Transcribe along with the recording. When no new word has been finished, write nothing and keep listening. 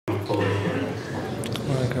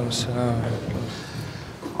السلام.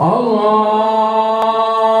 الله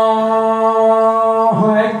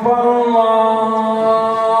أكبر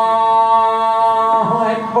الله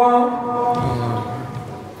أكبر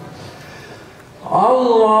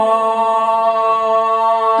الله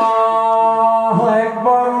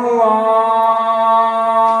أكبر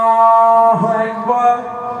الله أكبر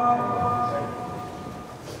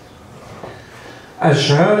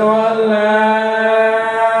أشهد أن لا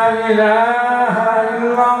إله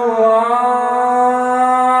إلا الله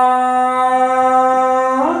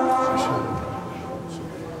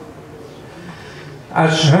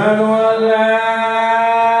أشهد أن لا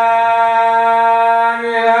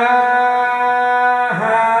إله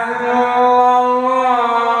إلا الله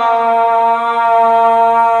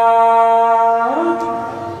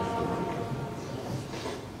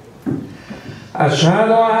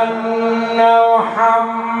أشهد أن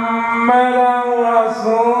محمدا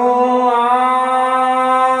رسول الله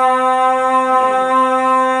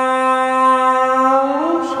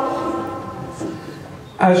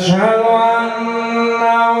أشهد أن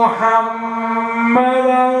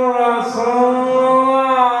محمدا رسول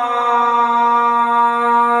الله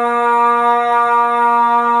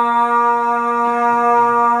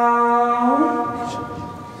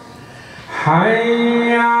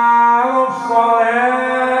حي على الصلاة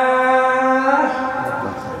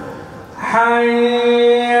حي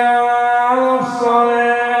على الصلاة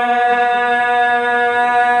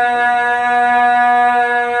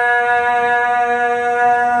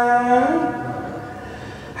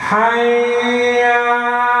حي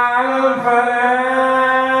على الفلاح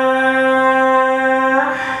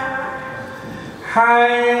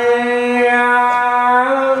حي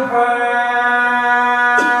على الفلاح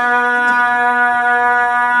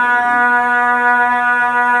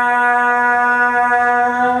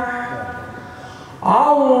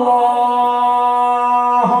الله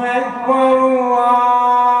أكبر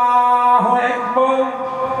الله أكبر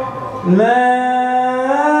لا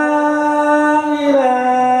إله إلا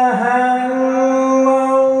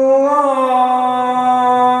الله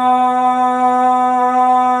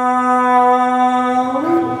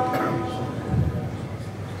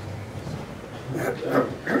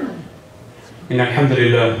إن الحمد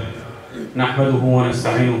لله نحمده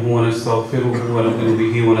ونستعينه ونستغفره ونؤمن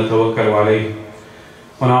به ونتوكل عليه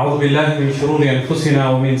ونعوذ بالله من شرور أنفسنا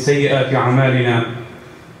ومن سيئات أعمالنا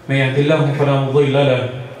من يهد الله فلا مضل له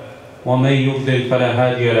ومن يضلل فلا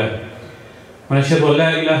هادي له ونشهد أن لا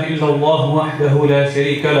إله إلا الله وحده لا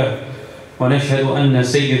شريك له ونشهد أن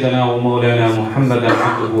سيدنا ومولانا محمدا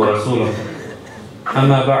عبده ورسوله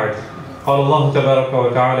أما بعد قال الله تبارك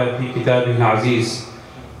وتعالى في كتابه العزيز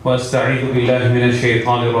وأستعيذ بالله من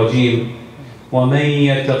الشيطان الرجيم ومن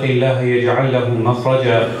يتق الله يجعل له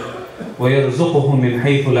مخرجا ويرزقه من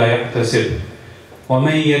حيث لا يحتسب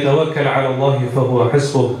ومن يتوكل على الله فهو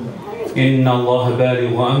حسبه إن الله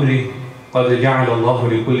بالغ أمره قد جعل الله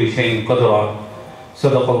لكل شيء قدرا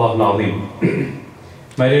صدق الله العظيم.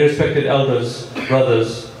 My dear respected elders,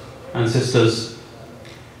 brothers and sisters,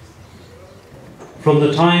 from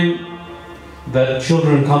the time that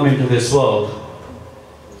children come into this world,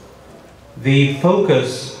 the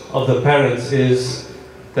focus of the parents is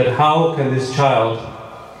that how can this child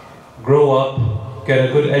grow up, get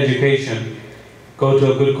a good education, go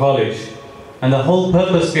to a good college. And the whole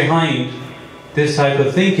purpose behind this type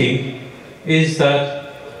of thinking is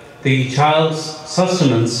that the child's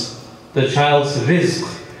sustenance, the child's rizq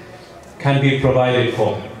can be provided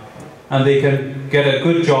for. And they can get a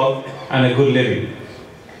good job and a good living.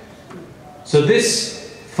 So this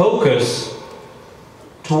focus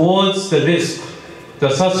towards the rizq, the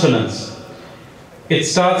sustenance, it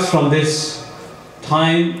starts from this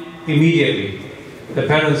time immediately. The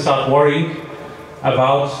parents start worrying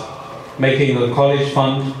about making a college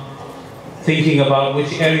fund, thinking about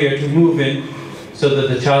which area to move in so that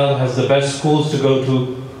the child has the best schools to go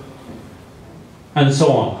to, and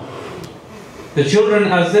so on. The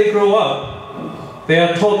children, as they grow up, they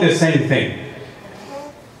are taught the same thing.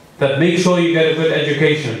 That make sure you get a good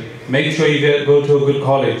education, make sure you go to a good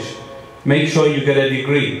college, make sure you get a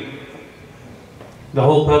degree. The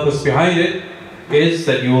whole purpose behind it is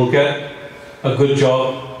that you will get a good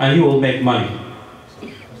job and you will make money.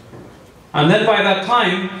 And then by that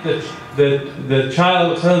time, the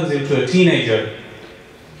child turns into a teenager.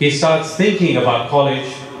 He starts thinking about college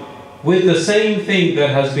with the same thing that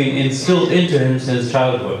has been instilled into him since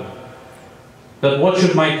childhood. That what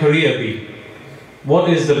should my career be? What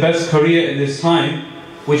is the best career in this time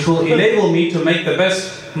which will enable me to make the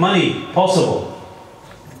best money possible?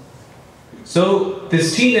 So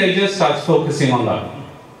this teenager starts focusing on that.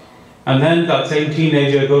 And then that same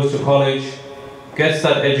teenager goes to college, gets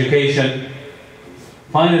that education,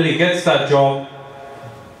 finally gets that job,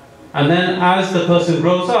 and then as the person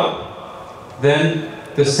grows up, then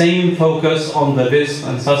the same focus on the rizq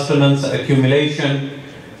and sustenance, accumulation,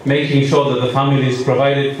 making sure that the family is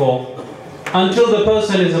provided for, until the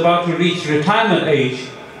person is about to reach retirement age,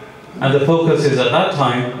 and the focus is at that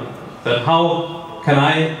time that how can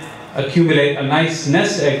I accumulate a nice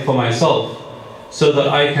nest egg for myself so that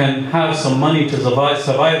I can have some money to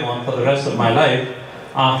survive on for the rest of my life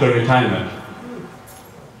after retirement.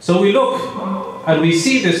 So we look and we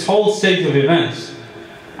see this whole stage of events,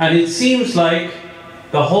 and it seems like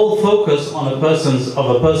the whole focus on a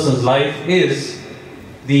person's life is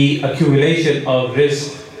the accumulation of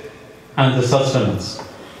rizq and the sustenance.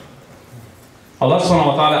 Allah subhanahu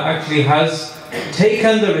wa ta'ala actually has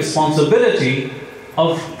taken the responsibility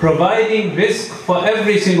of providing rizq for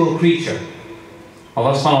every single creature.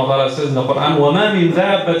 Allah subhanahu wa ta'ala says in the Quran, وَمَا مِن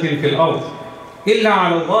ذَابَّةٍ فِي الْأَرْضِ إِلَّا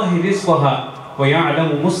عَلَى اللَّهِ رِزْقُهَا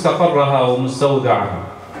وَيَعْلَمُ مُسْتَقَرَّهَا وَمُسْتَوْدَعَهَا.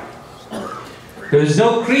 There is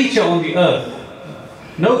no creature on the earth,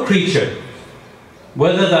 no creature,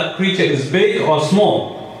 whether that creature is big or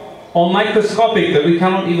small, or microscopic that we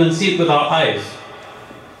cannot even see it with our eyes.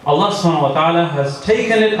 Allah subhanahu wa ta'ala has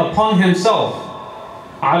taken it upon Himself.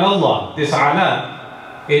 Ala Allah, this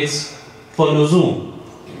ala, it's for nuzum.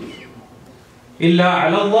 Illa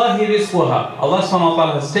ala Allahi rizquha. Allah subhanahu wa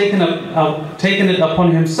ta'ala has taken it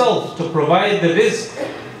upon Himself to provide the rizq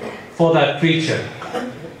for that creature.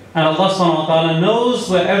 And Allah subhanahu wa ta'ala knows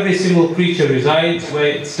where every single creature resides, where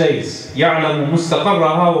it stays. يَعْلَمُ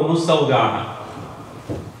مُسْتَقَرَّهَا وَمُسْتَوْدَعَهَا.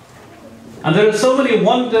 And there are so many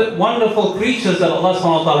wonderful creatures that Allah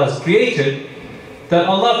subhanahu wa ta'ala has created that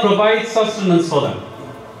Allah provides sustenance for them.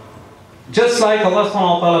 Just like Allah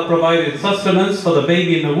subhanahu wa ta'ala provided sustenance for the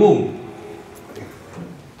baby in the womb.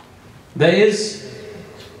 There is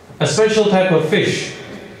a special type of fish.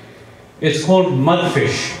 It's called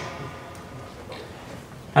mudfish.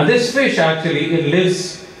 And this fish actually, it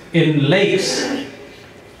lives in lakes.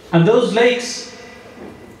 And those lakes,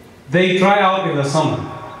 they dry out in the summer.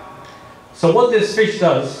 So what this fish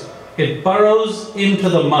does, it burrows into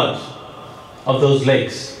the mud of those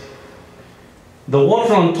lakes. The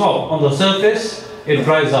water on top, on the surface, it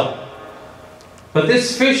dries up. But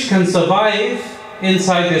this fish can survive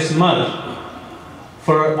inside this mud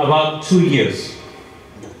for about 2 years.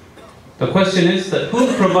 The question is that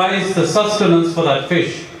who provides the sustenance for that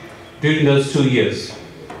fish during those 2 years?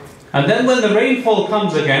 And then when the rainfall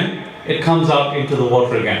comes again, it comes out into the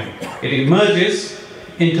water again. It emerges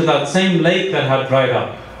into that same lake that had dried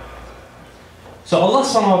up. So Allah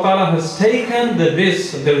subhanahu wa ta'ala has taken the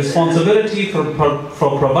responsibility for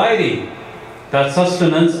providing that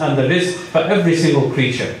sustenance and the rizq for every single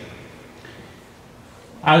creature.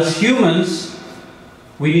 As humans,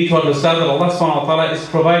 we need to understand that Allah subhanahu wa ta'ala is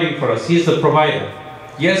providing for us. He is the provider.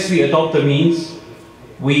 Yes, we adopt the means,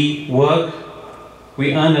 we work,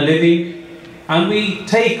 we earn a living, and we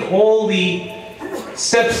take all the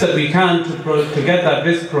steps that we can to get that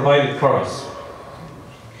rizq provided for us.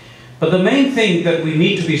 But the main thing that we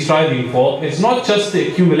need to be striving for is not just the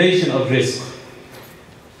accumulation of rizq.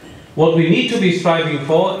 What we need to be striving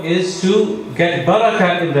for is to get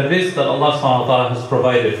barakah in the rizq that Allah subhanahu wa ta'ala has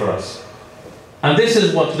provided for us. And this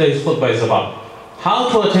is what today's khutbah is about. How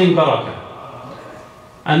to attain barakah.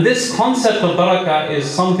 And this concept of barakah is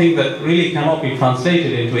something that really cannot be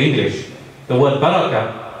translated into English. The word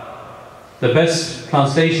barakah, the best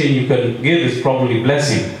translation you can give is probably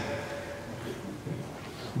blessing.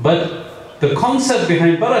 But the concept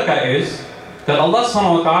behind barakah is that Allah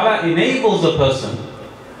subhanahu wa ta'ala enables a person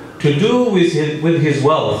to do with his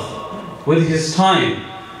wealth, with his time,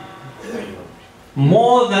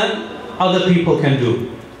 more than other people can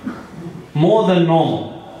do, more than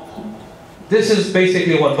normal. This is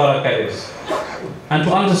basically what barakah is. And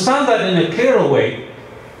to understand that in a clearer way,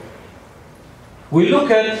 we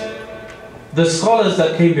look at the scholars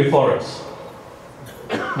that came before us.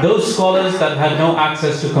 Those scholars that had no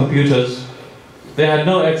access to computers, they had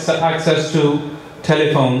no access to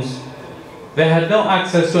telephones, they had no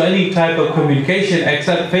access to any type of communication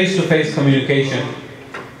except face-to-face communication.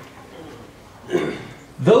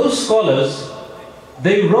 Those scholars,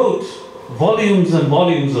 they wrote volumes and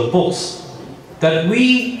volumes of books that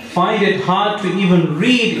we find it hard to even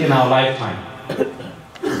read in our lifetime.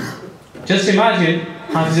 Just imagine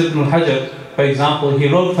Hafiz ibn al-Hajar, for example, he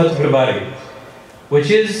wrote Khutbah, which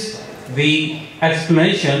is the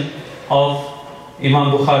explanation of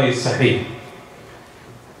Imam Bukhari's Sahih.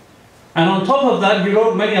 And on top of that, he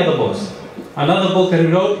wrote many other books. Another book that he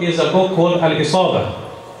wrote is a book called Al-Isaba.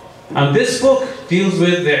 And this book deals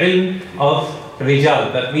with the ilm of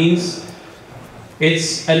rijal. That means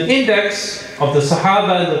It's an index of the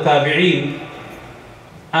Sahaba and the Tabi'een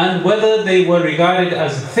and whether they were regarded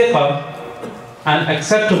as thiqah and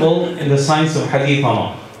acceptable in the science of hadith or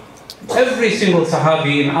not. Every single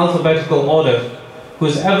Sahabi in alphabetical order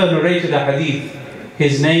who's ever narrated a hadith,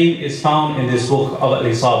 his name is found in this book of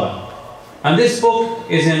Al-Isaba. And this book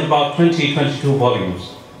is in about 22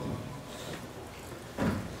 volumes.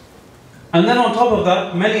 And then on top of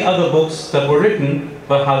that, many other books that were written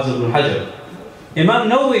by Hafiz ibn Hajar. Imam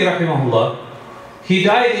Nawawi rahimahullah, he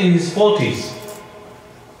died in his 40s.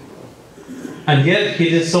 And yet he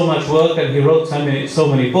did so much work and he wrote so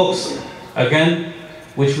many books, again,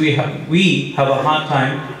 which we have a hard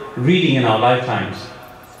time reading in our lifetimes.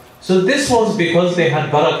 So this was because they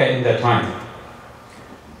had barakah in their time.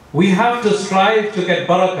 We have to strive to get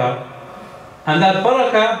barakah, and that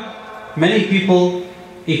barakah, many people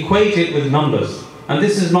equate it with numbers, and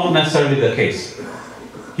this is not necessarily the case.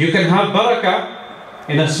 You can have barakah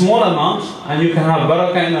in a small amount, and you can have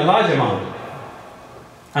barakah in a large amount.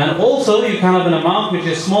 And also you can have an amount which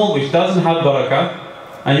is small, which doesn't have barakah,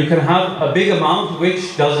 and you can have a big amount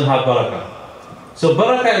which doesn't have barakah. So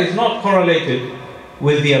barakah is not correlated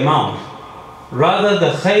with the amount. Rather,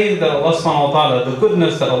 the khayr that Allah subhanahu wa ta'ala, the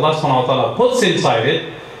goodness that Allah subhanahu wa ta'ala puts inside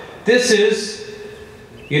it, this is,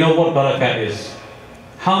 what barakah is.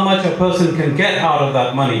 How much a person can get out of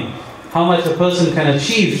that money, how much a person can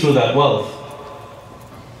achieve through that wealth.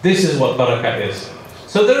 This is what barakah is.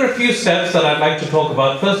 So there are a few steps that I'd like to talk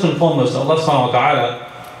about. First and foremost, Allah subhanahu wa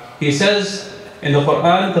ta'ala, He says in the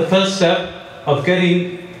Quran, the first step of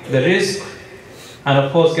getting the rizq, and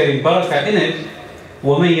of course getting barakah in it,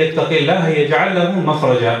 وَمَنْ يَتَّقِ اللَّهَ يَجْعَلْ لَهُ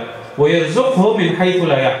مَخْرَجًا وَيَرْزُقْهُ مِنْ حَيْثُ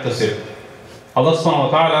لَا يَحْتَسِبُ. Allah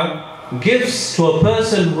subhanahu wa ta'ala gives to a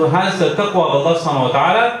person who has the taqwa of Allah subhanahu wa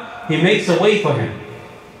ta'ala, He makes a way for him.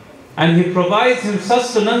 And He provides him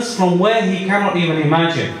sustenance from where he cannot even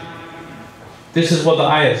imagine. This is what the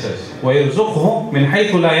ayah says. وَيَرْزُقْهُ مِنْ حَيْثُ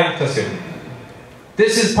لَا يَحْتَسِبُ.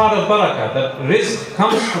 This is part of barakah, that rizq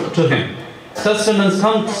comes to him. Sustenance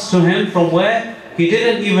comes to him from where he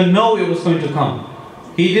didn't even know it was going to come.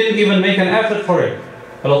 He didn't even make an effort for it,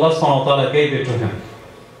 but Allah subhanahu wa ta'ala gave it to him.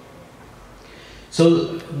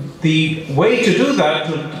 So the way to do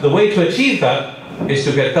that, the way to achieve that, is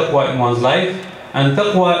to get taqwa in one's life. And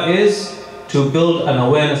taqwa is to build an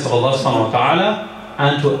awareness of Allah subhanahu wa ta'ala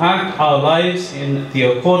and to act our lives in the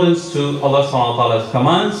accordance to Allah subhanahu wa ta'ala's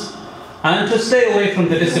commands, and to stay away from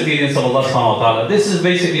the disobedience of Allah subhanahu wa ta'ala. This is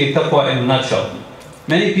basically taqwa in a nutshell.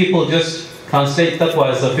 Many people just translate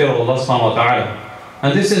taqwa as the fear of Allah subhanahu wa ta'ala,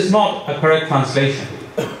 and this is not a correct translation.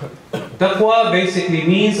 Taqwa basically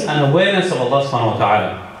means an awareness of Allah subhanahu wa ta'ala,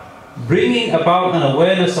 bringing about an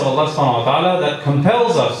awareness of Allah subhanahu wa ta'ala that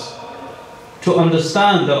compels us to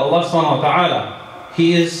understand that Allah subhanahu wa ta'ala,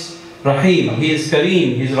 He is Rahim, He is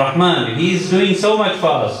Kareem, He is Rahman, He is doing so much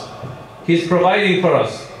for us. He is providing for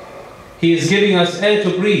us. He is giving us air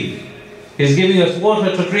to breathe. He is giving us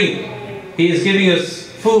water to drink. He is giving us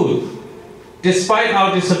food. Despite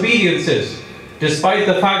our disobediences, despite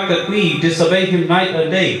the fact that we disobey Him night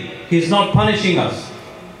and day, He is not punishing us.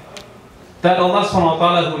 That Allah subhanahu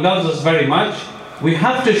wa ta'ala, who loves us very much, we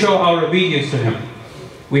have to show our obedience to Him.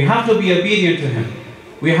 We have to be obedient to Him.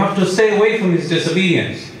 We have to stay away from His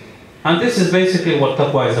disobedience. And this is basically what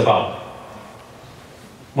taqwa is about.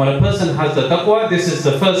 When a person has the taqwa, this is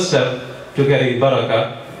the first step to getting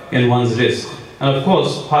barakah in one's rizq. And of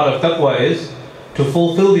course, part of taqwa is to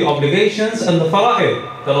fulfill the obligations and the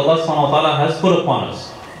fara'id that Allah subhanahu wa ta'ala has put upon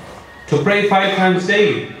us. To pray 5 times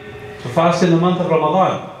daily, to fast in the month of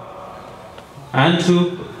Ramadan, and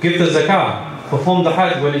to give the zakah, perform the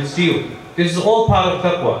hajj when it's due. This is all part of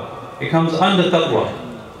taqwa. It comes under taqwa.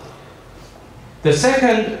 The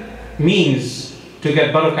second means to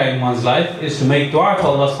get barakah in one's life is to make dua to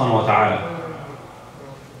Allah subhanahu wa ta'ala.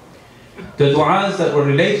 The du'as that were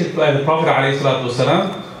related by the Prophet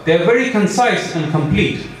ﷺ, they are very concise and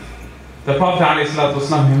complete. The Prophet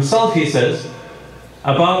ﷺ himself, he says,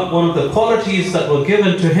 about one of the qualities that were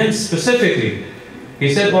given to him specifically,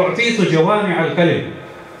 he said, أُعْطِيتُ جَوَامِعَ الْكَلِمِ.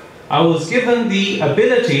 I was given the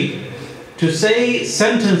ability to say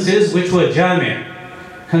sentences which were jami',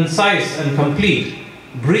 concise and complete,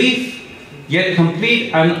 brief yet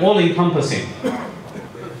complete and all-encompassing.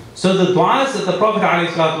 So the du'as that the Prophet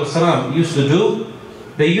ﷺ used to do,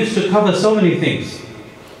 they used to cover so many things.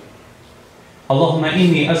 اللهم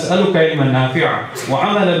إني أسألك علما نافعا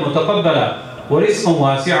وعملا متقبلا ورزقا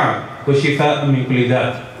واسعا وشفاء من كل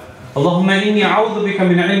داء. اللهم إني أعوذ بك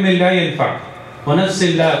من علم لا ينفع ونفس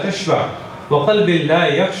لا تشبع وقلب لا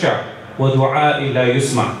يخشع ودعاء لا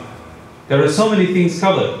يسمع. There are so many things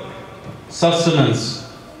covered: sustenance,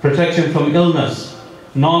 protection from illness,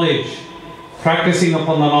 knowledge, practicing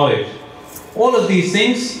upon the knowledge. All of these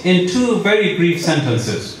things in 2 very brief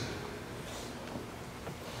sentences.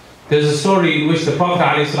 There's a story in which the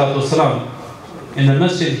Prophet ﷺ, in the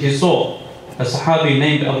masjid, he saw a Sahabi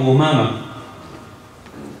named Abu Umama.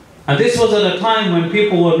 And this was at a time when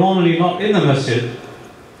people were normally not in the masjid.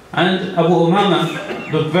 And Abu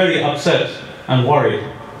Umama looked very upset and worried.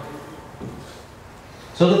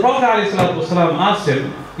 So the Prophet ﷺ asked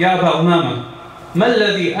him, Ya Abu Umama, ما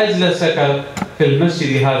الذي أجلسك في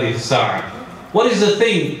المسجد هذه الساعة? What is the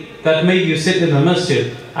thing that made you sit in the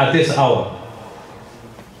masjid at this hour?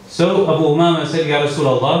 So Abu Umama said, Ya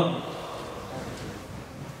Rasulullah,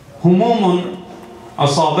 هموم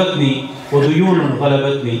أصابتني وديون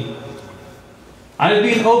غلبتني. I've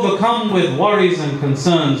been overcome with worries and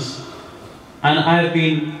concerns, and I've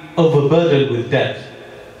been overburdened with debt.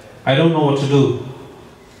 I don't know what to do.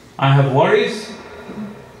 I have worries,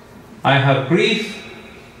 I have grief,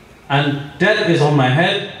 and debt is on my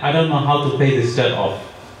head. I don't know how to pay this debt off.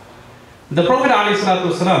 The Prophet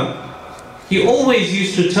ﷺ, he always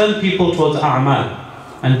used to turn people towards a'mal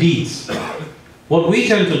and deeds. What we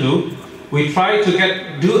tend to do, we try to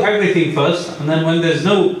do everything first, and then when there's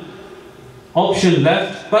no option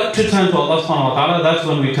left but to turn to Allah subhanahu wa ta'ala, that's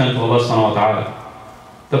when we turn to Allah subhanahu wa ta'ala.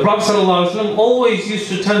 The Prophet ﷺ always used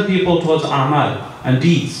to turn people towards a'mal and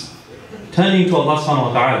deeds, turning to Allah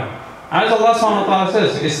subhanahu wa ta'ala. As Allah subhanahu wa ta'ala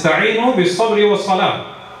says, Ista'inu bis-sabri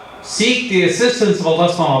was-salah. Seek the assistance of Allah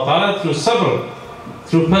subhanahu wa ta'ala through sabr,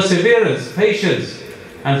 through perseverance, patience,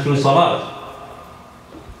 and through salat.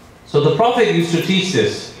 So the Prophet used to teach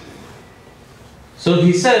this. So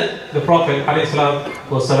he said, the Prophet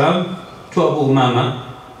ﷺ, to Abu Umama,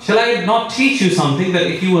 shall I not teach you something that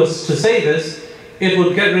if you were to say this, it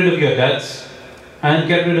would get rid of your debts and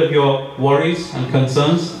get rid of your worries and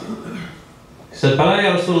concerns? He said, Bala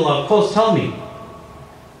ya Rasulullah, of course, tell me.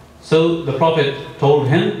 So the Prophet told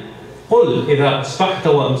him, قُلْ إِذَا أَصْبَحْتَ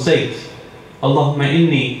وَأَمْسَيْتَ اللهم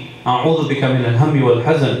إني أعوذ بك من الهم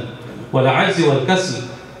والحزن والعجز والكسل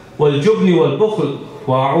والجبن والبخل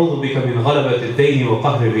وأعوذ بك من غلبة الدين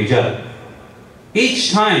وقهر الرجال.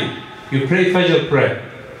 Each time you pray Fajr prayer,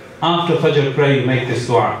 after Fajr prayer you make this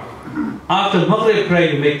dua. After Maghrib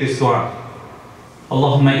prayer you make this dua.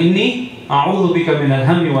 اللهم إني أعوذ بك من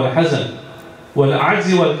الهم والحزن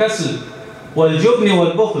والعجز والكسل والجبن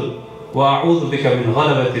والبخل وأعوذ بك من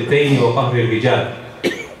غلبة الدين وقهر الرجال.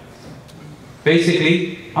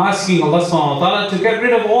 Basically, asking Allah subhanahu wa ta'ala to get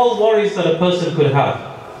rid of all worries that a person could have.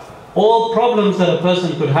 All problems that a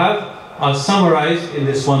person could have are summarized in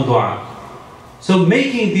this one dua. So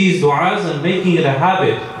making these du'as and making it a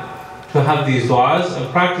habit to have these du'as and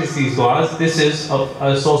practice these du'as, this is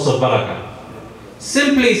a source of barakah.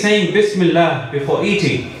 Simply saying Bismillah before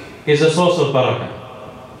eating is a source of barakah.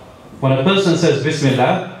 When a person says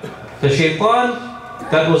Bismillah, the shaitan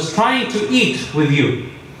that was trying to eat with you,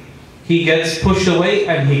 he gets pushed away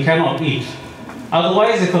and he cannot eat.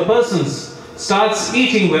 Otherwise, if a person starts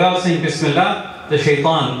eating without saying Bismillah, the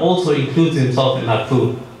shaitan also includes himself in that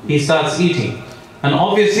food. He starts eating. And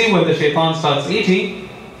obviously when the shaitan starts eating,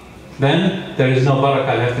 then there is no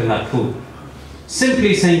barakah left in that food.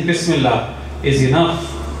 Simply saying Bismillah is enough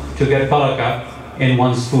to get barakah in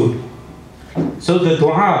one's food. So the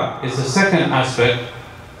dua is the second aspect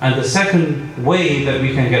and the second way that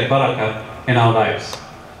we can get barakah in our lives.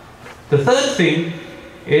 The third thing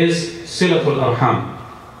is silatul arham.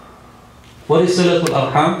 What is silatul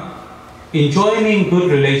arham? Enjoining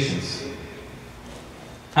good relations.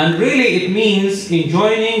 And really it means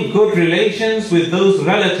enjoining good relations with those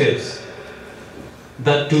relatives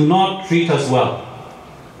that do not treat us well.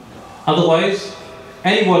 Otherwise,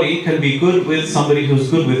 anybody can be good with somebody who's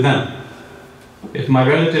good with them. If my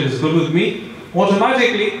relative is good with me,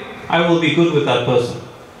 automatically I will be good with that person.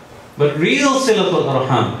 But real silatul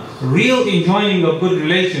arham, real enjoining of good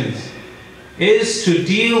relations, is to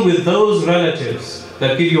deal with those relatives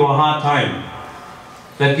that give you a hard time,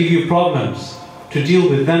 that give you problems, to deal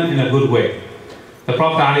with them in a good way. The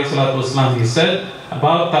Prophet ﷺ, he said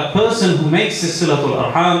about that person who makes this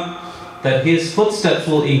silatul arham, that his footsteps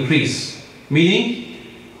will increase, meaning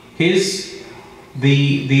the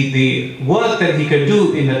work that he can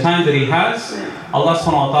do in the time that he has, Allah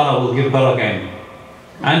subhanahu wa ta'ala will give barakah in.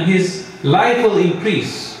 And his life will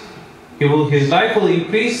increase. His life will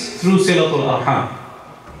increase through silatul arham.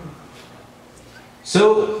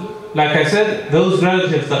 So, like I said, those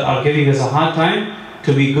relatives that are giving us a hard time,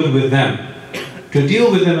 to be good with them, to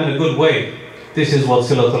deal with them in a good way. This is what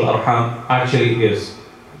silatul arham actually is.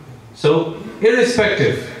 So,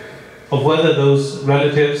 irrespective of whether those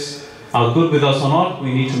relatives are good with us or not,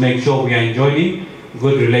 we need to make sure we are enjoining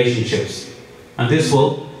good relationships. And this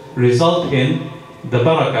will result in the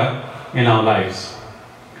barakah in our lives.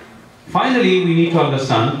 Finally, we need to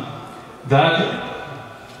understand that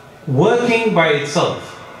working by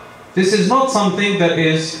itself, this is not something that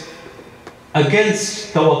is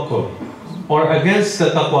against tawakkul or against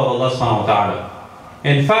the taqwa of Allah subhanahu wa ta'ala.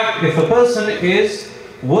 In fact, if a person is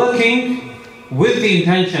working with the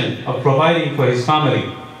intention of providing for his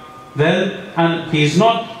family, then, and he's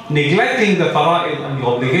not neglecting the fara'id and the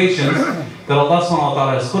obligations that Allah subhanahu wa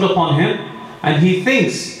ta'ala has put upon him, and he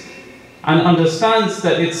thinks and understands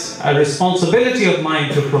that it's a responsibility of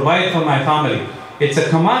mine to provide for my family, it's a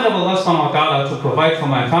command of Allah subhanahu wa ta'ala to provide for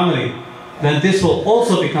my family, then this will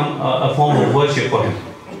also become a form of worship for him.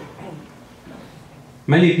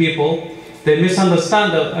 Many people, they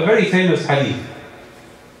misunderstand a very famous hadith,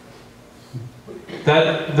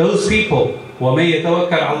 that those people, وَمَن يَتَوَكَّلْ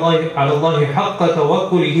عَلَى اللَّهِ حَقَّ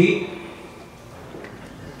تَوَكُّلِهِ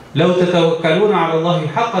لَوْ تَتَوَكَّلُونَ عَلَى اللَّهِ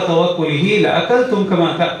حَقَّ تَوَكُّلِهِ لَأَكَلْتُمْ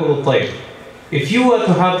كَمَا تَأْكُلُ الطَّيْرُ. If you were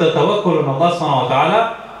to have the tawakkul on Allah subhanahu wa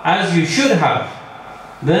ta'ala as you should have,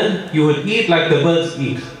 then you would eat like the birds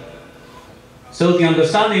eat. So the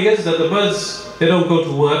understanding is that the birds, they don't go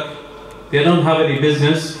to work, they don't have any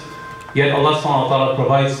business, yet Allah subhanahu wa ta'ala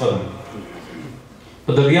provides for them.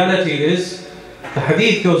 But the reality is, the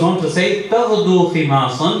hadith goes on to say, تَغْدُو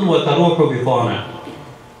خِمَاصًا وَتَرُوحُ بِطَانًا.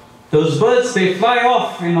 Those birds, they fly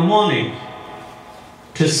off in the morning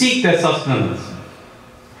to seek their sustenance.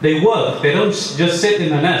 They work, they don't just sit in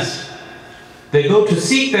the nest. They go to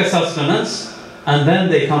seek their sustenance, and then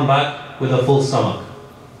they come back with a full stomach.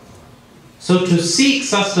 So to seek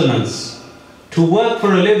sustenance, to work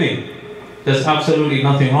for a living, there's absolutely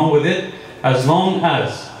nothing wrong with it, as long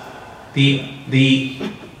as the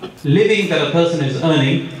living that a person is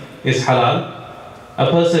earning is halal, a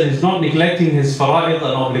person is not neglecting his fara'id and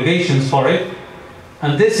obligations for it,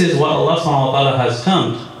 and this is what Allah subhanahu wa ta'ala has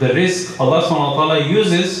termed the rizq. Allah subhanahu wa ta'ala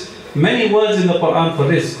uses many words in the Quran for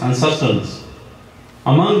rizq and sustenance.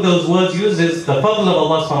 Among those words uses the fadl of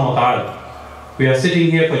Allah subhanahu wa ta'ala. We are sitting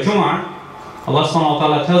here for Jum'ah. Allah subhanahu wa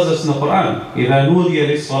ta'ala tells us in the Quran, إِذَا نُودِيَ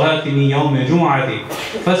لِلصَّلَاةِ مِنْ يَوْمِ الْجُمْعَةِ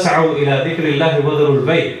فَاسْعَوْا إِلَى ذِكْرِ اللَّهِ وَذَرُوا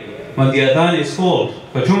الْبَيْعَ. When the adhan is called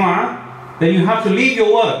for Jum'ah, then you have to leave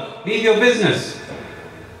your work, leave your business.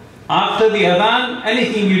 After the adhan,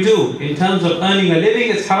 anything you do in terms of earning a living,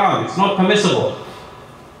 it's haram, it's not permissible.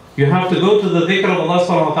 You have to go to the dhikr of Allah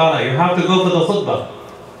subhanahu wa ta'ala, you have to go for the khutbah.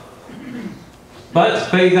 But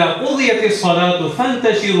فَإِذَا قُضِيَتِ الصَّلَاةُ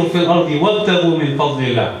فَانْتَشِرُوا فِي الْأَرْضِ وَابْتَغُوا مِنْ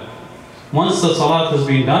فَضْلِ اللَّهِ. Once the salat has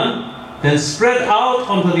been done, then spread out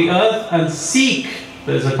onto the earth and seek.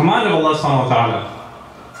 There is a command of Allah subhanahu wa ta'ala.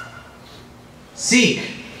 Seek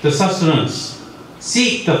the sustenance.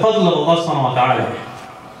 Seek the fadl of Allah subhanahu wa ta'ala.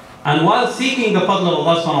 And while seeking the fadl of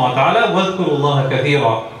Allah subhanahu wa ta'ala, وَاذْكُرُوا اللَّهَ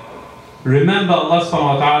كَثِيرًا. Remember Allah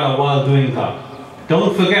subhanahu wa ta'ala while doing that.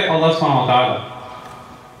 Don't forget Allah subhanahu wa ta'ala.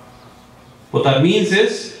 What that means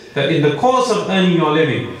is that in the course of earning your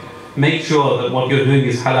living, make sure that what you're doing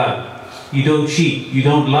is halal. You don't cheat, you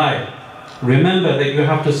don't lie. Remember that you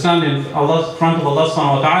have to stand in front of Allah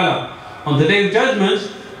subhanahu wa ta'ala on the day of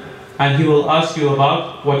judgment, and He will ask you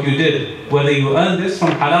about what you did, whether you earned this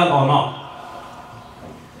from halal or not.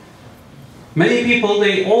 Many people,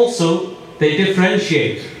 they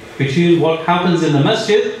differentiate between what happens in the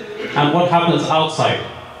masjid and what happens outside.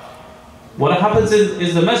 What happens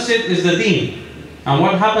is the masjid is the deen, and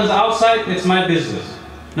what happens outside, it's my business.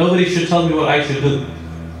 Nobody should tell me what I should do.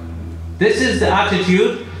 This is the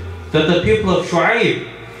attitude that the people of Shu'aib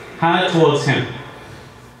had towards him.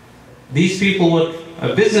 These people were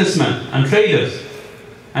businessmen and traders,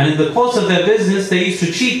 and in the course of their business they used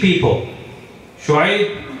to cheat people.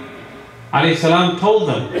 Shu'aib alayhi salam told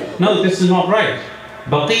them, no, this is not right.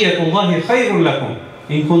 بَقِيَّةُ اللَّهِ خَيْرٌ لَكُمْ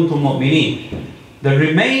إِن كُنْتُم مُؤْمِنِينَ. The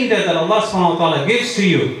remainder that Allah subhanahu wa ta'ala gives to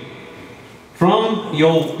you from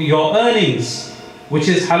your earnings, which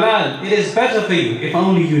is halal, it is better for you if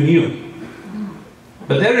only you knew.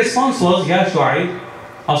 But their response was, Ya Shu'aib,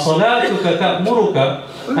 أَصَلَاتُكَ تَأْمُرُكَ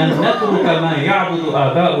أَن نَتْرُكَ مَا يَعْبُدُ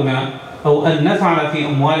آبَاؤُنَا أَوْ أَن نَفْعَلَ فِي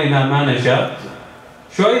أَمْوَالِنَا مَا نَشَاءُ.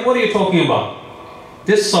 Shu'aib, what are you talking about?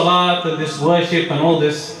 This salat and this worship and all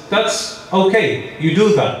this, that's okay, you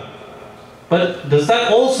do that. But does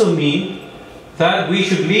that also mean that we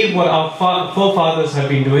should leave what our forefathers have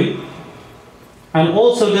been doing? And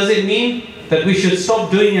also, does it mean that we should stop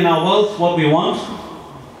doing in our wealth what we want?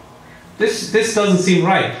 This doesn't seem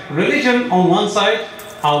right. Religion on one side,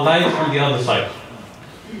 our lives on the other side.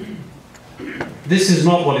 This is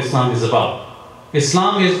not what Islam is about.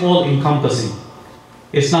 Islam is all-encompassing.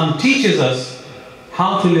 Islam teaches us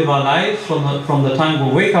how to live our lives from the time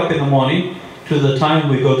we wake up in the morning to to the time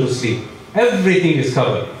we go to sleep. Everything is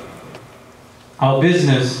covered. Our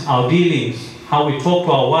business, our dealings, how we talk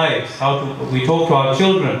to our wives, we talk to our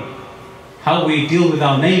children, how we deal with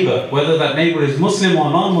our neighbor, whether that neighbor is Muslim or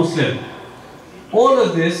non-Muslim. All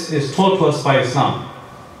of this is taught to us by Islam.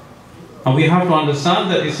 And we have to understand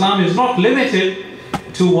that Islam is not limited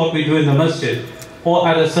to what we do in the masjid, or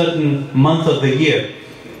at a certain month of the year,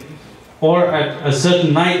 or at a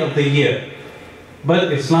certain night of the year.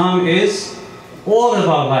 But Islam is all of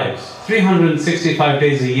our lives, 365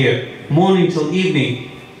 days a year, morning till evening.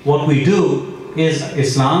 What we do is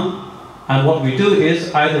Islam, and what we do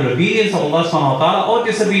is either obedience of Allah subhanahu wa ta'ala or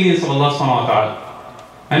disobedience of Allah subhanahu wa ta'ala.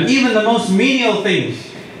 And even the most menial things,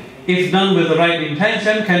 if done with the right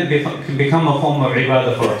intention, can become a form of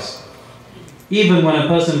ibadah for us. Even when a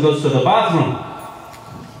person goes to the bathroom,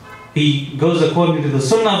 he goes according to the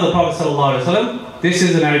sunnah of the Prophet ﷺ, this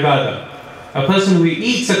is an ibadah. A person who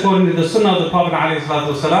eats according to the sunnah of the Prophet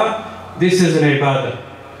ﷺ, this is an ibadah.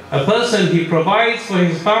 A person who provides for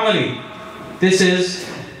his family, this is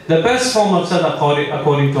the best form of sadaqah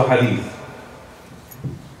according to hadith.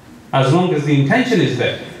 As long as the intention is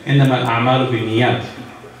there. إِنَّمَا الْأَعْمَالُ بِالنِّيَّاتِ.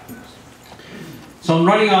 So I'm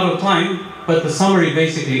running out of time, but the summary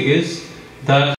basically is that